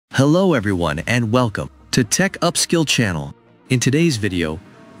Hello everyone and welcome to Tech Upskill channel. In today's video,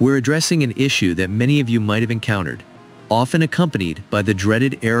 we're addressing an issue that many of you might have encountered, often accompanied by the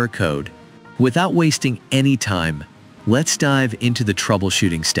dreaded error code. Without wasting any time, let's dive into the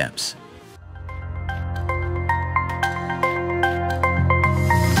troubleshooting steps.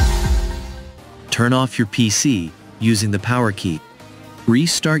 Turn off your PC using the power key.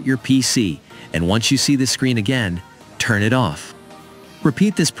 Restart your PC, and once you see the screen again, turn it off.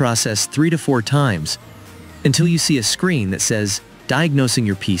 Repeat this process 3 to 4 times until you see a screen that says Diagnosing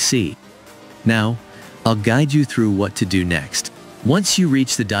your PC. Now, I'll guide you through what to do next. Once you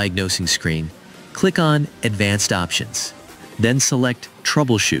reach the diagnosing screen, click on Advanced Options, then select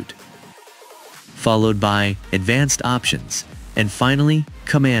Troubleshoot, followed by Advanced Options, and finally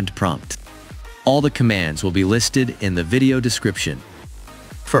Command Prompt. All the commands will be listed in the video description.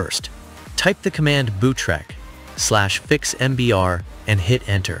 First, type the command bootrec /fixmbr and hit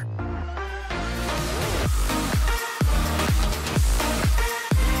enter.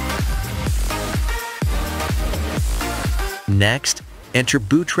 Next, enter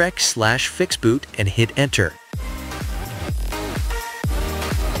bootrec /fixboot and hit enter.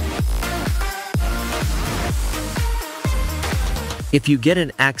 If you get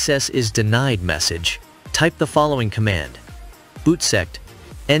an access is denied message, type the following command, bootsect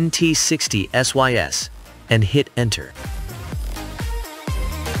nt60sys, and hit enter.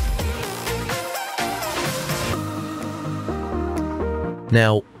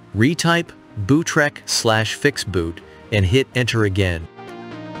 Now, retype bootrec /fixboot and hit enter again.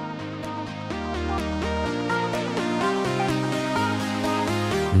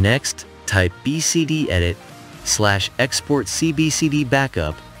 Next, type bcdedit /export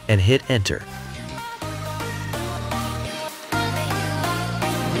cbcdbackup and hit enter.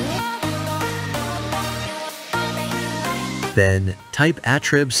 Then, type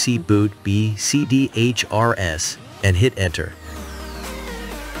attrib bcdbackup and hit enter.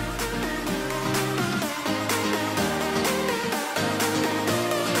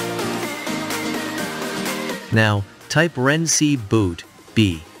 Now, type boot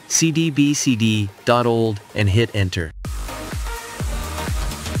bcdbcd.old and hit enter.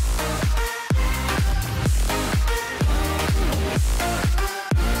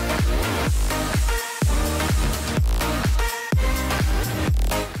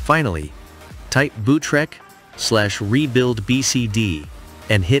 Finally, type bootrec /rebuildbcd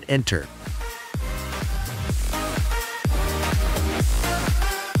and hit enter.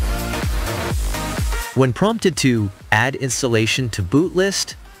 When prompted to add installation to boot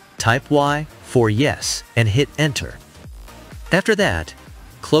list, type Y for yes and hit enter. After that,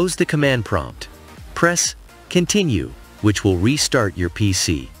 close the command prompt. Press continue, which will restart your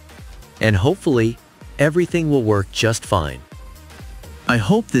PC. And hopefully, everything will work just fine. I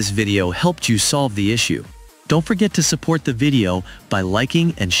hope this video helped you solve the issue. Don't forget to support the video by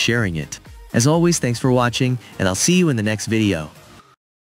liking and sharing it. As always, thanks for watching, and I'll see you in the next video.